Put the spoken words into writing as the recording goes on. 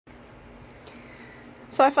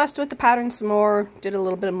So I fussed with the pattern some more, did a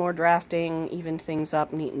little bit more drafting, evened things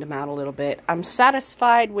up, neatened them out a little bit. I'm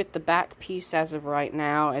satisfied with the back piece as of right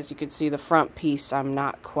now. As you can see, the front piece I'm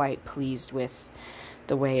not quite pleased with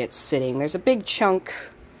the way it's sitting. There's a big chunk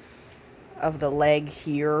of the leg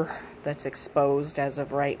here that's exposed as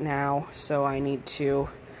of right now, so I need to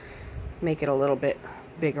make it a little bit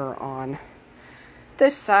bigger on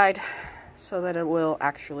this side so that it will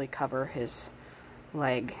actually cover his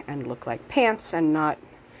leg and look like pants and not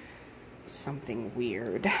something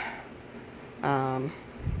weird. But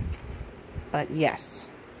yes,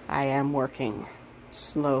 I am working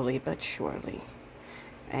slowly but surely,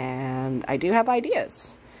 and I do have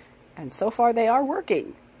ideas, and so far they are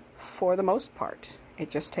working for the most part. It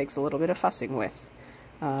just takes a little bit of fussing with.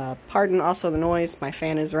 Pardon also the noise, my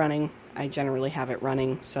fan is running. I generally have it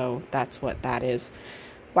running, so that's what that is.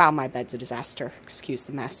 Wow, my bed's a disaster. Excuse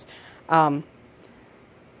the mess.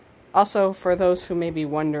 Also, for those who may be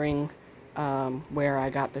wondering where I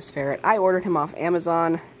got this ferret, I ordered him off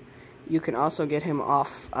Amazon. You can also get him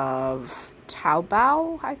off of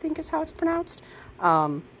Taobao, I think is how it's pronounced.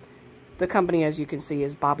 The company, as you can see,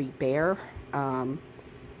 is Bobby Bear, and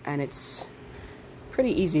it's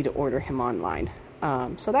pretty easy to order him online.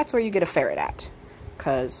 So that's where you get a ferret at,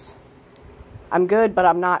 because I'm good, but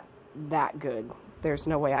I'm not that good. There's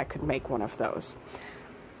no way I could make one of those.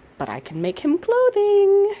 But I can make him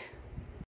clothing.